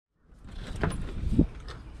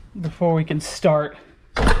before we can start.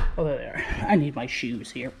 Oh, there they are. I need my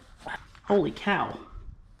shoes here. Holy cow.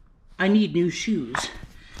 I need new shoes.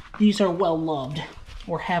 These are well loved,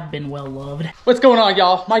 or have been well loved. What's going on,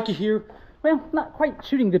 y'all? Mikey here. Well, not quite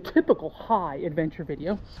shooting the typical high adventure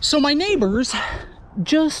video. So my neighbors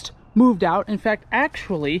just moved out. In fact,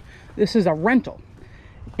 actually, this is a rental.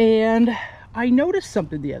 And I noticed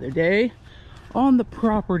something the other day on the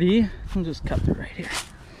property. I'll just cut it right here.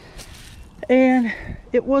 And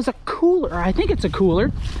it was a cooler. I think it's a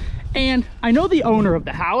cooler. And I know the owner of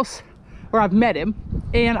the house, or I've met him.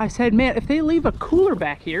 And I said, man, if they leave a cooler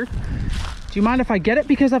back here, do you mind if I get it?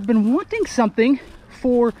 Because I've been wanting something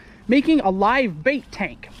for making a live bait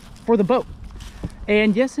tank for the boat.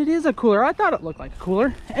 And yes, it is a cooler. I thought it looked like a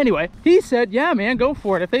cooler. Anyway, he said, yeah, man, go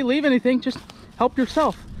for it. If they leave anything, just help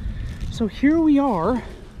yourself. So here we are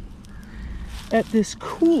at this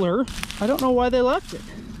cooler. I don't know why they left it.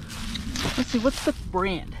 Let's see, what's the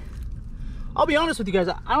brand? I'll be honest with you guys,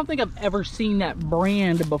 I don't think I've ever seen that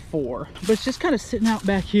brand before. But it's just kind of sitting out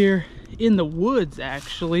back here in the woods,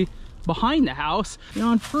 actually, behind the house. You know,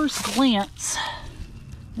 on first glance,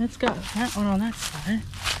 it's got that one on that side.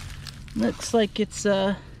 Looks like it's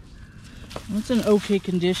in okay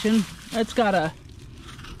condition. It's got a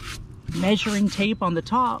measuring tape on the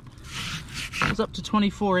top. Goes up to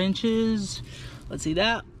 24 inches. Let's see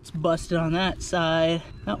that. It's busted on that side.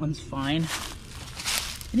 That one's fine.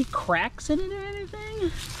 Any cracks in it or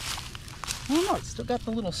anything? I don't know. It's still got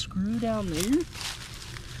the little screw down there.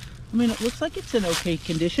 I mean, it looks like it's in okay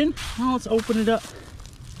condition. Well, let's open it up.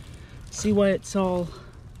 See why it's all...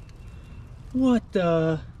 What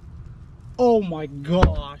the... Oh my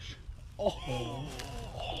gosh. Oh.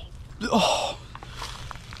 Oh.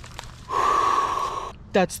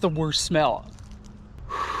 That's the worst smell.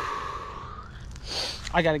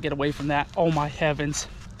 I gotta get away from that. Oh my heavens.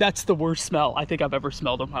 That's the worst smell I think I've ever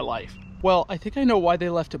smelled in my life. Well, I think I know why they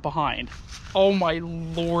left it behind. Oh my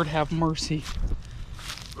Lord, have mercy.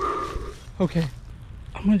 Okay,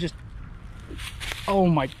 I'm gonna just... Oh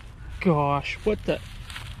my gosh, what the...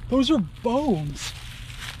 Those are bones.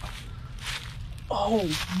 Oh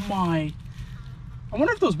my... I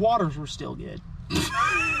wonder if those waters were still good.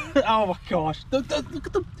 Oh my gosh, look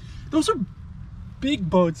at them. Those are big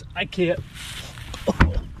bones. I can't...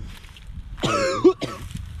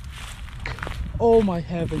 Oh my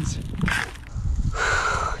heavens.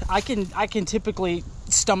 I can typically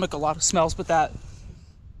stomach a lot of smells, but that...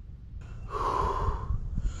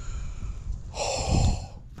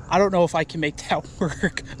 I don't know if I can make that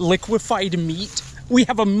work. Liquefied meat. We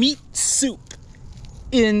have a meat soup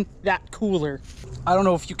in that cooler. I don't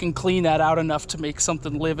know if you can clean that out enough to make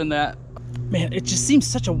something live in that. Man, it just seems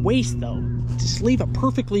such a waste though. Just leave a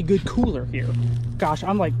perfectly good cooler here. Gosh,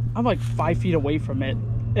 I'm like 5 feet away from it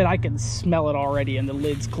and I can smell it already and the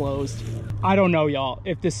lid's closed. I don't know, y'all,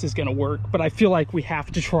 if this is gonna work, but I feel like we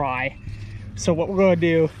have to try. So what we're gonna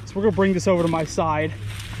do is we're gonna bring this over to my side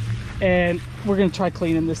and we're gonna try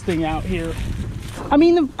cleaning this thing out here. I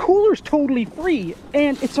mean, the cooler's totally free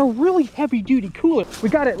and it's a really heavy duty cooler. We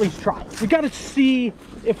gotta at least try. We gotta see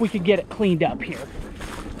if we can get it cleaned up here.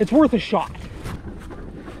 It's worth a shot.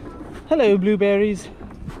 Hello, blueberries.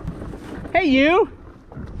 Hey, you.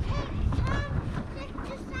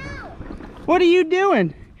 What are you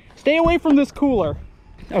doing? Stay away from this cooler.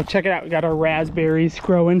 Oh, check it out. We got our raspberries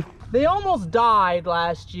growing. They almost died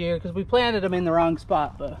last year because we planted them in the wrong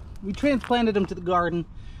spot, but we transplanted them to the garden.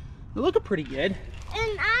 They're looking pretty good.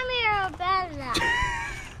 And I'm Arabella.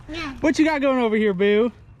 Yeah. What you got going over here,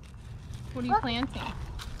 Boo? What are you planting?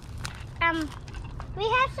 We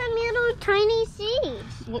have some little tiny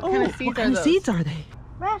seeds. What kind of seeds what kind of seeds are they?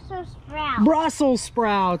 Brussels sprouts. Brussels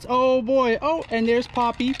sprouts. Oh boy. Oh, and there's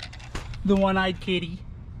Poppy, the one-eyed kitty.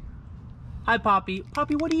 Hi, Poppy.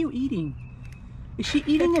 Poppy, what are you eating? Is she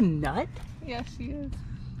eating a nut? Yes, she is.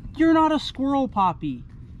 You're not a squirrel, Poppy.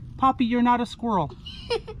 Poppy, you're not a squirrel.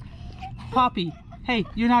 Poppy, hey,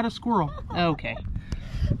 you're not a squirrel. Okay.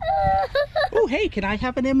 Oh, hey, can I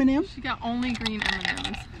have an M&M? She got only green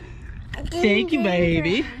M&Ms. Thank you,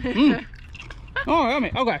 baby. Mm. Oh,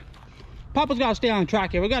 yummy. Okay. Papa's got to stay on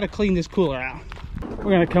track here. We got to clean this cooler out. We're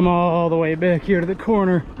going to come all the way back here to the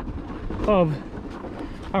corner of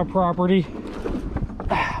our property.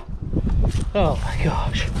 Oh my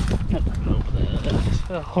gosh.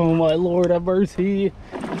 Oh my Lord have mercy.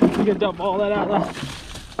 We can dump all that out.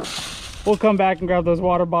 We'll come back and grab those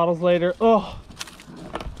water bottles later. Oh,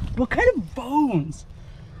 what kind of bones?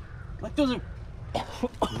 Like those are,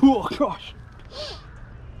 oh gosh.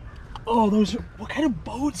 Oh, those are, what kind of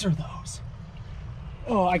bones are those?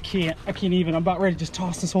 Oh, I can't even. I'm about ready to just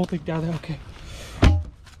toss this whole thing down there. Okay.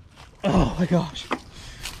 Oh my gosh.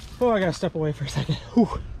 Oh, I gotta step away for a second.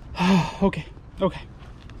 Whew. Okay, okay.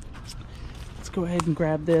 Let's go ahead and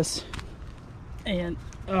grab this and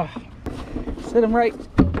set them right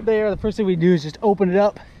there. The first thing we do is just open it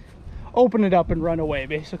up and run away,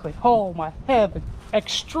 basically. Oh my heaven.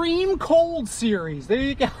 Extreme cold series. There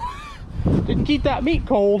you go. Didn't keep that meat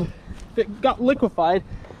cold. It got liquefied.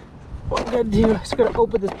 What I'm gonna do is gonna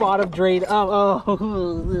open this bottom drain up.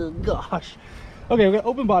 Oh gosh. Okay, we're gonna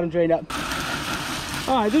open bottom drain up.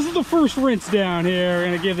 All right, this is the first rinse down here. We're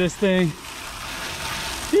gonna give this thing.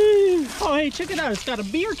 Oh, hey, check it out. It's got a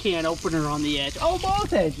beer can opener on the edge. Oh,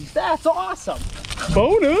 both edges. That's awesome.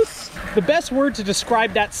 Bonus. The best word to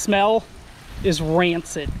describe that smell is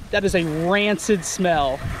rancid. That is a rancid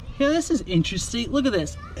smell. Yeah, this is interesting. Look at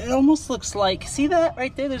this. It almost looks like, see that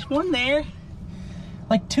right there? There's one there.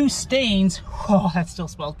 Like 2 stains. Oh, that still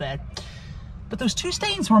smells bad. But those 2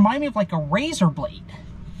 stains remind me of like a razor blade.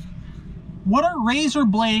 What are razor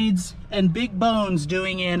blades and big bones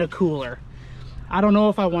doing in a cooler? I don't know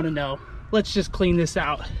if I want to know. Let's just clean this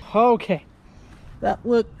out. Okay, that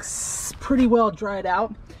looks pretty well dried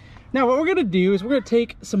out. Now what we're gonna do is we're gonna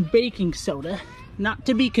take some baking soda, not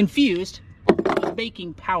to be confused with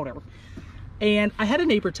baking powder. And I had a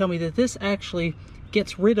neighbor tell me that this actually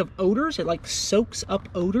gets rid of odors. It like soaks up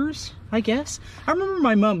odors, I guess. I remember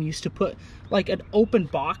my mom used to put like an open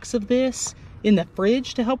box of this in the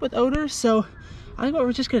fridge to help with odors. So I think what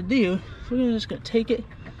we're just gonna do, we're just gonna take it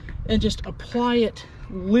and just apply it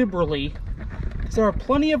liberally, because there are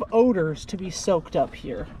plenty of odors to be soaked up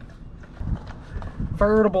here.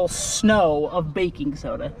 Veritable snow of baking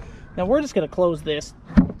soda. Now we're just gonna close this.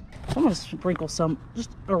 I'm gonna sprinkle some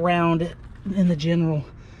just around in the general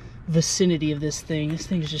vicinity of this thing. This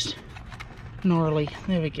thing is just gnarly.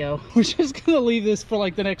 There we go. We're just gonna leave this for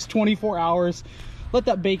like the next 24 hours. Let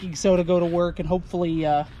that baking soda go to work and hopefully,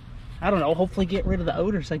 I don't know, hopefully get rid of the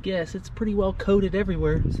odors, I guess. It's pretty well coated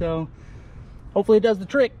everywhere, so hopefully it does the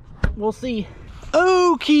trick. We'll see.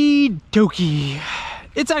 Okie dokie.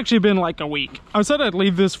 It's actually been like a week. I said I'd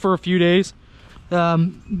leave this for a few days,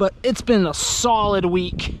 but it's been a solid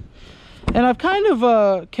week. And I've kind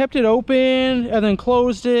of kept it open and then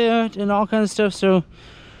closed it and all kinds of stuff, so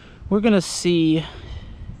we're gonna see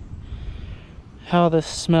how this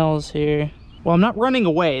smells here. Well, I'm not running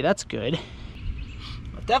away, that's good.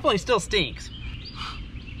 It definitely still stinks.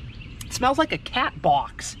 It smells like a cat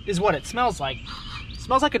box, is what it smells like. It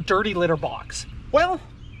smells like a dirty litter box. Well,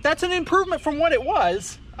 that's an improvement from what it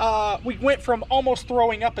was. We went from almost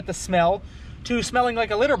throwing up at the smell to smelling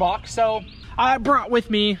like a litter box, so I brought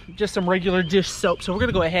with me just some regular dish soap. So we're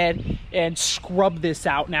gonna go ahead and scrub this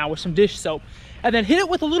out now with some dish soap and then hit it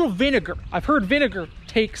with a little vinegar. I've heard vinegar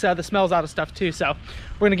takes the smells out of stuff too, so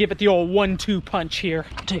we're gonna give it the old 1-2 punch here.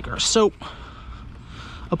 Take our soap,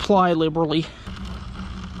 apply liberally.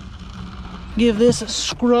 Give this a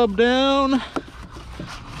scrub down.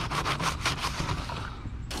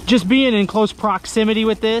 Just being in close proximity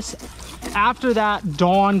with this, after that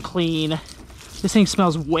Dawn clean, this thing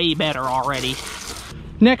smells way better already.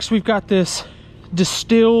 Next, we've got this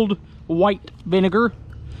distilled white vinegar.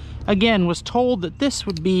 Again, was told that this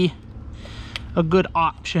would be a good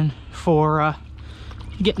option for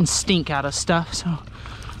getting stink out of stuff. So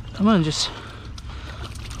I'm gonna just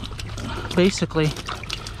basically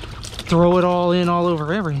throw it all in all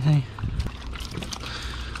over everything.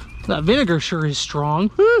 That vinegar sure is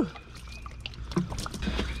strong. Woo!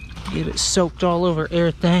 Get it soaked all over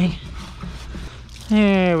everything.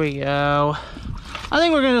 There we go. I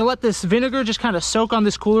think we're gonna let this vinegar just kind of soak on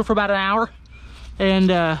this cooler for about an hour, and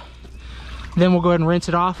then we'll go ahead and rinse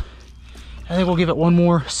it off. I think we'll give it one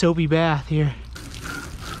more soapy bath here.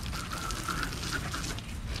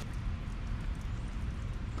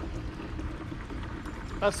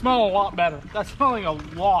 That's smelling a lot better. That's smelling a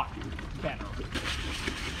lot better.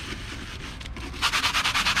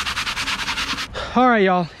 All right,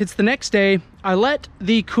 y'all, it's the next day. I let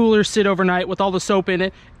the cooler sit overnight with all the soap in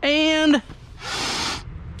it, and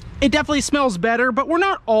it definitely smells better, but we're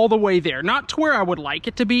not all the way there, not to where I would like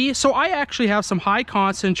it to be. So I actually have some high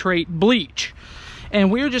concentrate bleach,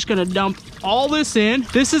 and we're just gonna dump all this in.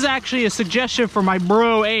 This is actually a suggestion for my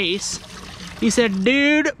bro Ace. He said,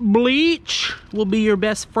 dude, bleach will be your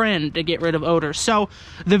best friend to get rid of odor. So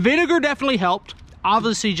the vinegar definitely helped.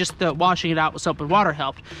 Obviously, just the washing it out with soap and water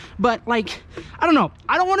helped. But like, I don't know.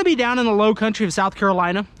 I don't want to be down in the low country of South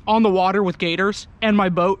Carolina on the water with gators and my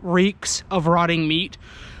boat reeks of rotting meat.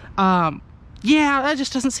 Yeah, that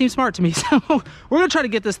just doesn't seem smart to me. So we're gonna try to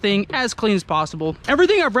get this thing as clean as possible.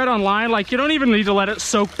 Everything I've read online, like you don't even need to let it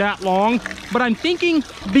soak that long. But I'm thinking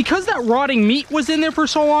because that rotting meat was in there for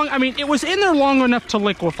so long, I mean, it was in there long enough to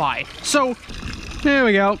liquefy. So there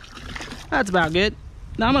we go. That's about good.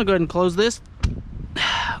 Now I'm gonna go ahead and close this.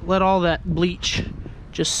 Let all that bleach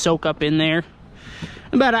just soak up in there.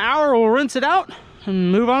 In about an hour, we'll rinse it out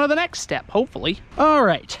and move on to the next step, hopefully. All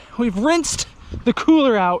right, we've rinsed the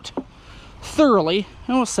cooler out thoroughly,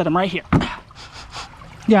 and we'll set them right here.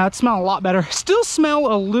 Yeah, it smells a lot better. Still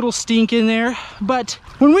smell a little stink in there, but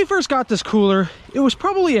when we first got this cooler, it was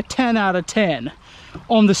probably a 10 out of 10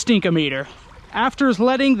 on the stinkometer. After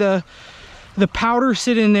letting the powder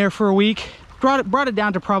sit in there for a week, brought it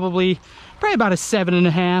down to probably about a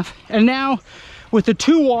 7.5. And now with the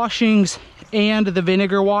 2 washings and the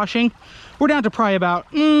vinegar washing, we're down to probably about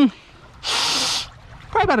a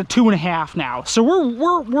 2.5 now. So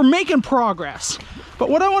we're making progress. But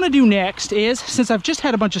what I want to do next is, since I've just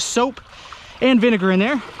had a bunch of soap and vinegar in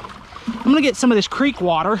there, I'm gonna get some of this creek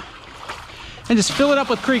water and just fill it up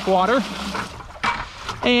with creek water.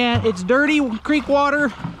 And it's dirty creek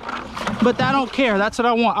water, but I don't care. That's what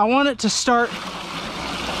I want. I want it to start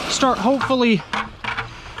hopefully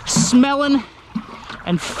smelling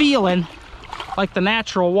and feeling like the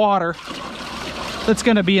natural water that's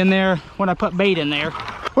gonna be in there when I put bait in there.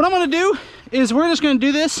 What I'm gonna do is we're just gonna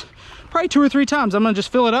do this probably 2 or 3 times. I'm gonna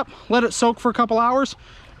just fill it up, let it soak for a couple hours,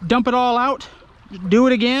 dump it all out, do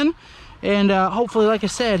it again, and hopefully, like I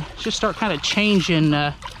said, just start kind of changing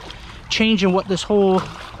what this whole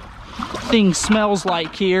thing smells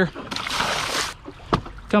like here.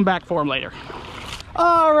 Come back for them later.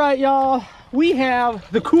 All right, y'all, we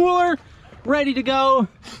have the cooler ready to go.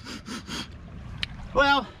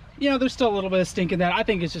 Well, you know, there's still a little bit of stink in that. I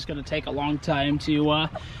think it's just gonna take a long time to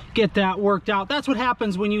get that worked out. That's what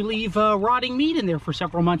happens when you leave rotting meat in there for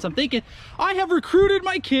several months. I'm thinking, I have recruited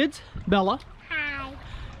my kids, Bella. Hi.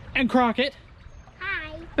 And Crockett.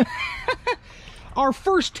 Hi. Our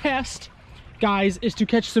first test, guys, is to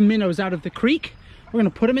catch some minnows out of the creek. We're gonna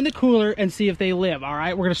put them in the cooler and see if they live, all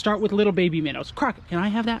right? We're gonna start with little baby minnows. Crockett, can I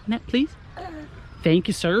have that net, please? Thank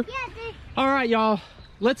you, sir. Yeah, All right, y'all,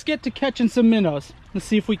 let's get to catching some minnows. Let's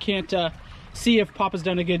see if we can't, see if Papa's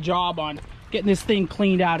done a good job on getting this thing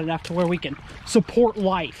cleaned out enough to where we can support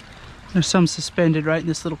life. There's some suspended right in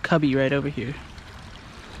this little cubby right over here.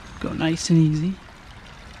 Go nice and easy.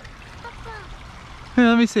 Here,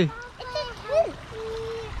 let me see. it's a tooth.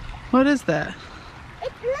 What is that?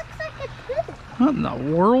 It looks like a tooth. What in the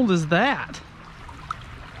world is that?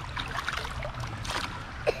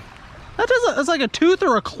 It's like a tooth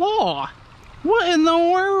or a claw. What in the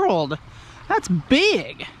world? That's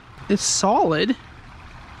big. It's solid.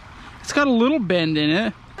 It's got a little bend in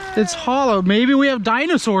it. It's hollow. Maybe we have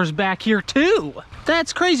dinosaurs back here too.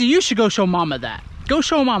 That's crazy. You should go show Mama that. Go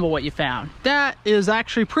show Mama what you found. That is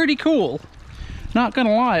actually pretty cool. Not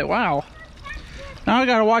gonna lie, wow. Now I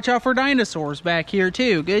gotta watch out for dinosaurs back here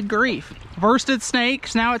too. Good grief. First it's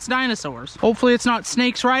snakes, now it's dinosaurs. Hopefully it's not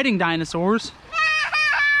snakes riding dinosaurs.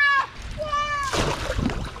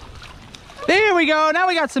 There we go. Now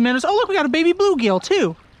we got some minnows. Oh, look, we got a baby bluegill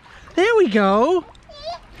too. There we go.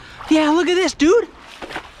 Yeah, look at this, dude.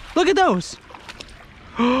 Look at those.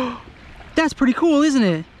 That's pretty cool, isn't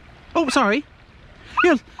it? Oh, sorry.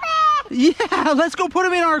 Here. Yeah, let's go put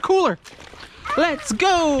them in our cooler. Let's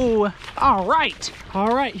go. All right.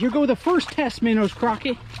 All right, here go the first test minnows,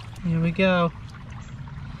 Crocky. Here we go.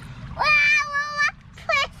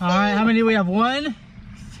 All right, how many do we have? 1,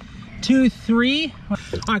 2, 3. All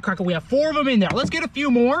right, Crocker, we have 4 of them in there. Let's get a few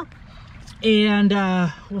more, and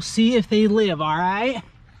we'll see if they live, all right?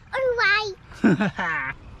 All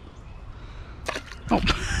right. Oh,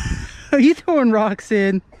 are you throwing rocks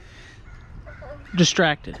in?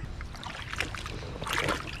 Distracted.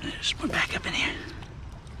 Just put back up in here.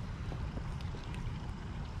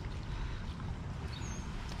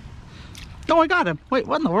 Oh, I got him. Wait,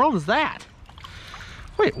 what in the world is that?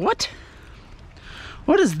 Wait, what?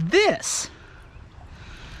 What is this?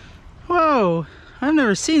 Whoa, I've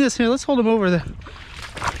never seen this here. Let's hold him over there.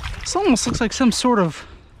 This almost looks like some sort of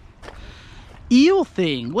eel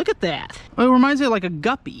thing. Look at that. It reminds me of like a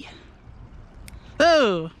guppy.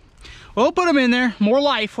 Oh, well, we'll put him in there. More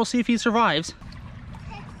life. We'll see if he survives.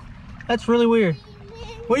 That's really weird.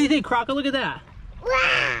 What do you think, Crocker? Look at that.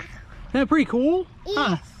 Wow. Isn't that pretty cool? Yes.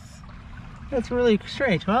 Huh. That's really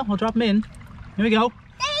strange. Well, we'll drop him in. Here we go.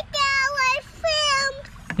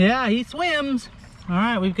 Yeah, he swims. All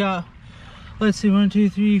right, we've got, let's see, 1, 2,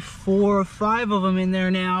 3, 4, 5 of them in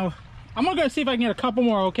there now. I'm gonna go see if I can get a couple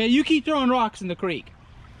more, okay? You keep throwing rocks in the creek.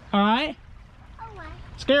 All right? All right.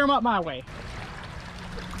 Scare them up my way.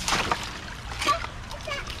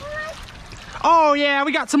 Oh yeah,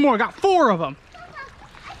 we got some more. Got 4 of them.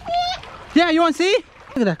 Yeah, you want to see?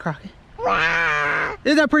 Look at that, Crockett. Wow.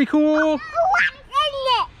 Isn't that pretty cool? What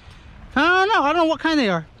is it? I don't know what kind they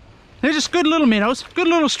are. They're just good little minnows. Good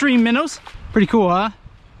little stream minnows. Pretty cool, huh?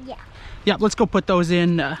 Yeah. Yep, let's go put those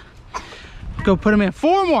in. Go put them in.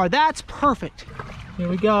 4 more. That's perfect. Here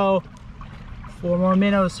we go. 4 more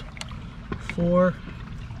minnows for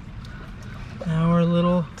our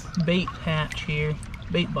little bait hatch here.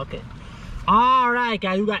 Bait bucket. All right,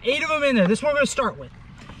 guys. We got 8 of them in there. This is what we're going to start with.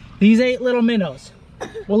 These 8 little minnows.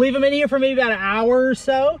 We'll leave them in here for maybe about an hour or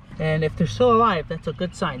so. And if they're still alive, that's a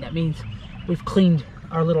good sign. That means we've cleaned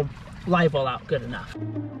our little live well out good enough.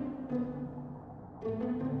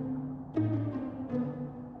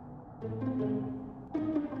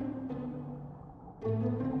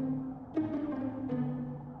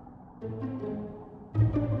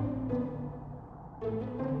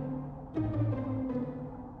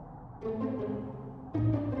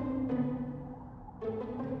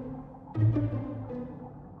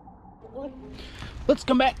 Let's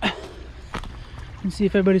come back and see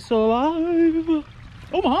if everybody's still alive.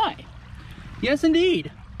 Oh my! Yes,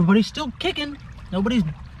 indeed. Everybody's still kicking. Nobody's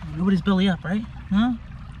belly up, right? Huh?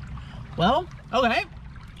 Well, okay.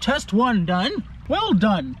 Test 1 done. Well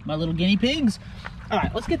done, my little guinea pigs. All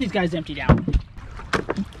right, let's get these guys emptied out.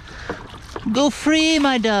 Go free,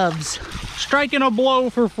 my doves. Striking a blow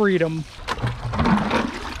for freedom.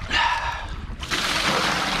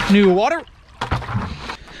 New water.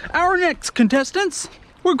 Our next contestants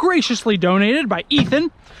were graciously donated by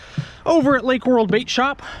Ethan over at Lake World Bait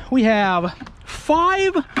Shop. We have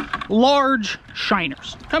 5 large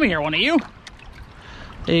shiners. Come here, one of you.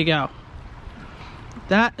 There you go.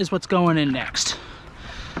 That is what's going in next.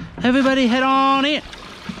 Everybody head on in.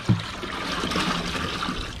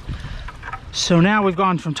 So now we've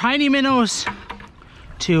gone from tiny minnows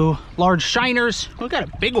to large shiners. We've got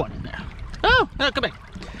a big one in there. Oh, come back.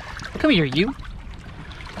 Come here, you.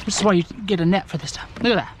 This is why you get a net for this time.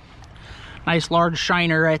 Look at that. Nice large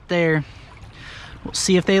shiner right there. We'll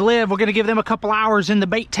see if they live. We're gonna give them a couple hours in the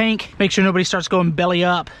bait tank. Make sure nobody starts going belly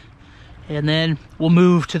up. And then we'll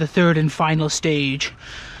move to the 3rd and final stage,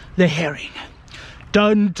 the herring.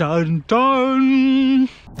 Dun, dun, dun.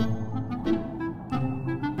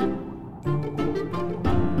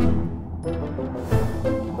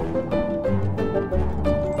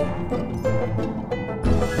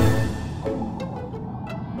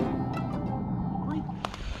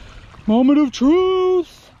 Moment of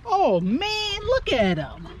truth. Oh man, look at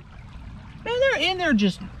them. Man, they're in there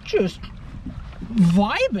just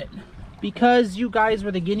vibing. Because you guys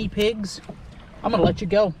were the guinea pigs, I'm gonna let you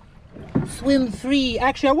go. Swim free.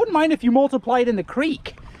 Actually, I wouldn't mind if you multiplied in the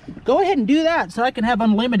creek. Go ahead and do that so I can have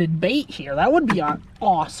unlimited bait here. That would be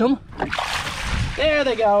awesome. There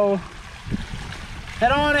they go.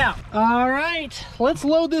 Head on out. All right, let's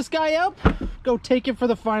load this guy up. Go take it for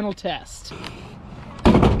the final test.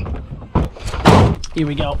 Here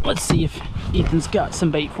we go. Let's see if Ethan's got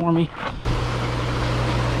some bait for me.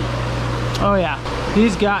 Oh yeah,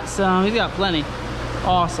 he's got some. He's got plenty.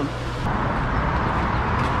 Awesome.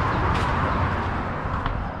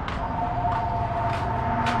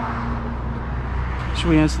 Should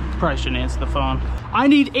we answer? Probably shouldn't answer the phone. I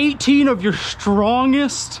need 18 of your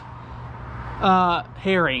strongest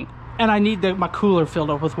herring, and I need my cooler filled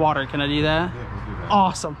up with water. Can I do that? Yeah, we'll do that.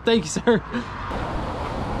 Awesome. Thank you, sir.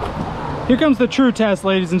 Here comes the true test,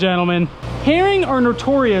 ladies and gentlemen. Herring are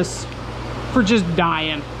notorious for just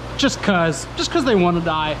dying. Just cause they want to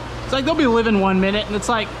die. It's like they'll be living 1 minute and it's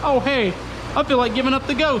like, oh hey, I feel like giving up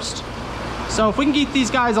the ghost. So if we can keep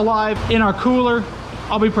these guys alive in our cooler,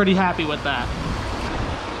 I'll be pretty happy with that.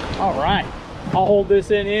 All right, I'll hold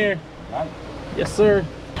this in here. Right. Yes, sir.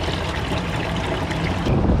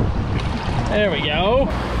 There we go.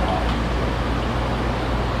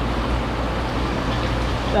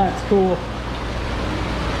 That's cool.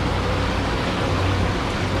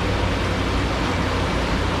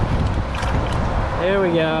 There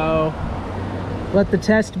we go. Let the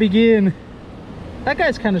test begin. That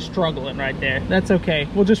guy's kind of struggling right there. That's okay.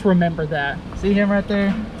 We'll just remember that. See him right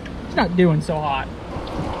there? He's not doing so hot.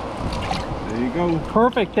 There you go.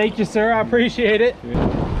 Perfect. Thank you, sir. I appreciate it.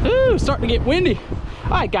 Ooh, starting to get windy.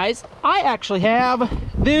 All right, guys. I actually have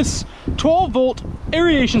this 12-volt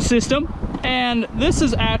aeration system. And this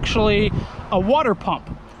is actually a water pump.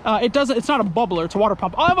 It's not a bubbler, it's a water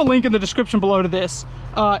pump. I'll have a link in the description below to this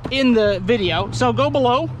in the video. So go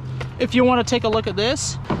below if you want to take a look at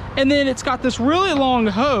this. And then it's got this really long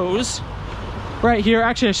hose right here.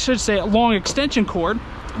 Actually, I should say a long extension cord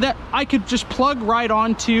that I could just plug right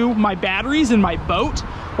onto my batteries in my boat.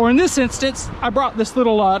 Or in this instance, I brought this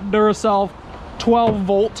little Duracell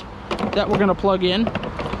 12-volt that we're gonna plug in.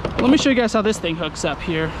 Let me show you guys how this thing hooks up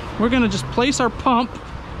here. We're gonna just place our pump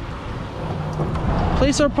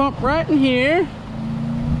right in here.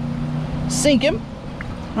 sink him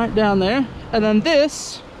right down there. And then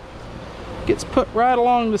this gets put right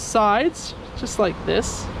along the sides, just like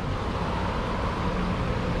this.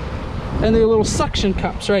 And the little suction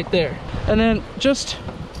cups right there. And then just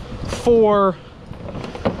for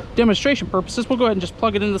demonstration purposes, we'll go ahead and just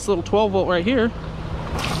plug it in this little 12 volt right here.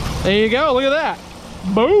 There you go, look at that.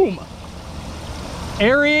 Boom.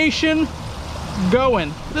 Aeration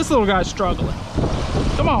going. This little guy's struggling.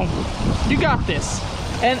 Come on, you got this.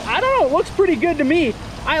 And I don't know, it looks pretty good to me.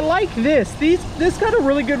 I like this. This got a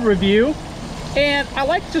really good review. And I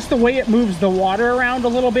like just the way it moves the water around a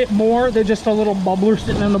little bit more than just a little bubbler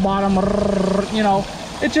sitting in the bottom. You know,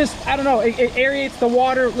 it just, I don't know, it aerates the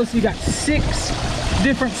water. Let's see, you got 6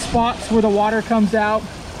 different spots where the water comes out.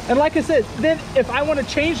 And like I said, then if I want to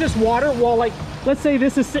change this water while, like, let's say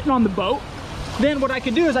this is sitting on the boat, then what I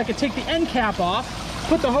could do is I could take the end cap off,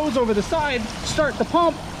 put the hose over the side, start the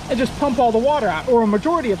pump, and just pump all the water out, or a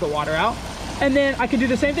majority of the water out. And then I could do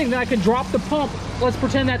the same thing. Then I could drop the pump. Let's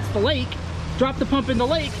pretend that's the lake. Drop the pump in the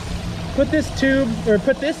lake, put this tube, or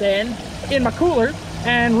put this in my cooler,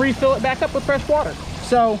 and refill it back up with fresh water.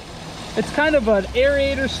 So it's kind of an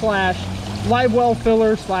aerator slash live well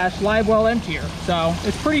filler slash live well emptier. So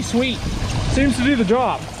it's pretty sweet. Seems to do the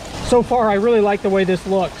job. So far, I really like the way this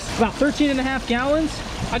looks. About 13.5 gallons.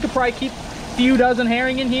 I could probably keep a few dozen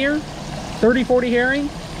herring in here. 30, 40 herring.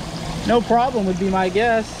 No problem would be my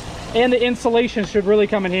guess. And the insulation should really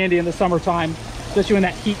come in handy in the summertime, especially when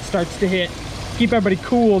that heat starts to hit. Keep everybody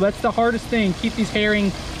cool. That's the hardest thing. Keep these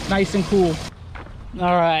herring nice and cool.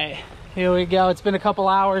 All right, here we go. It's been a couple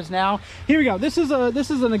hours now. Here we go. This is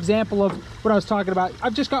an example of what I was talking about.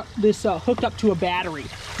 I've just got this hooked up to a battery,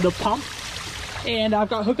 the pump, and I've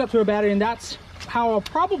got hooked up to a battery, and that's how I'll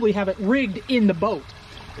probably have it rigged in the boat.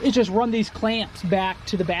 It's just run these clamps back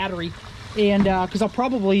to the battery, and because I'll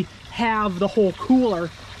probably have the whole cooler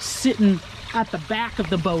sitting at the back of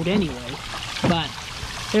the boat anyway. But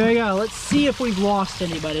here we go. Let's see if we've lost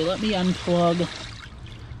anybody. Let me unplug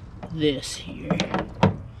this here.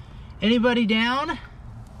 Anybody down?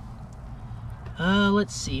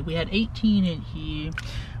 Let's see. We had 18 in here.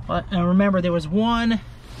 Well, and remember, there was one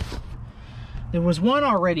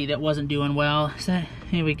already that wasn't doing well.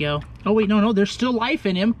 Here we go. Oh wait, no, there's still life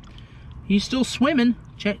in him. He's still swimming.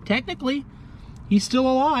 Technically, he's still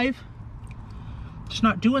alive. Just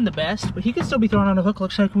not doing the best, but he could still be thrown on a hook.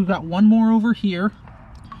 Looks like we've got one more over here.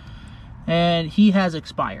 And he has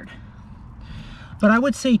expired. But I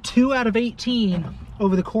would say 2 out of 18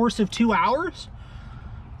 over the course of 2 hours.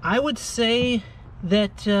 I would say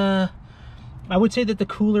that the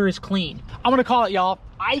cooler is clean. I'm gonna call it, y'all.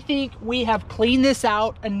 I think we have cleaned this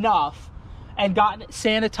out enough and gotten it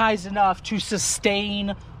sanitized enough to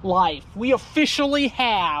sustain life. We officially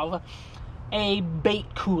have a bait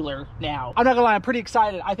cooler now. I'm not gonna lie, I'm pretty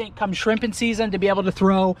excited. I think come shrimping season to be able to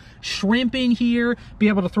throw shrimp in here, be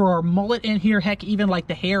able to throw our mullet in here, heck, even like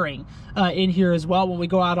the herring in here as well when we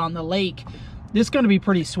go out on the lake. This is gonna be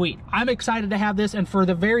pretty sweet. I'm excited to have this, and for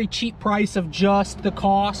the very cheap price of just the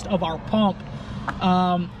cost of our pump,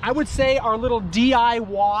 I would say our little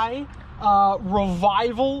DIY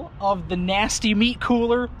revival of the nasty meat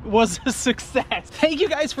cooler was a success. Thank you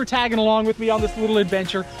guys for tagging along with me on this little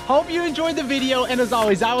adventure. Hope you enjoyed the video, and as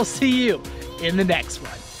always, I will see you in the next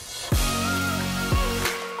one.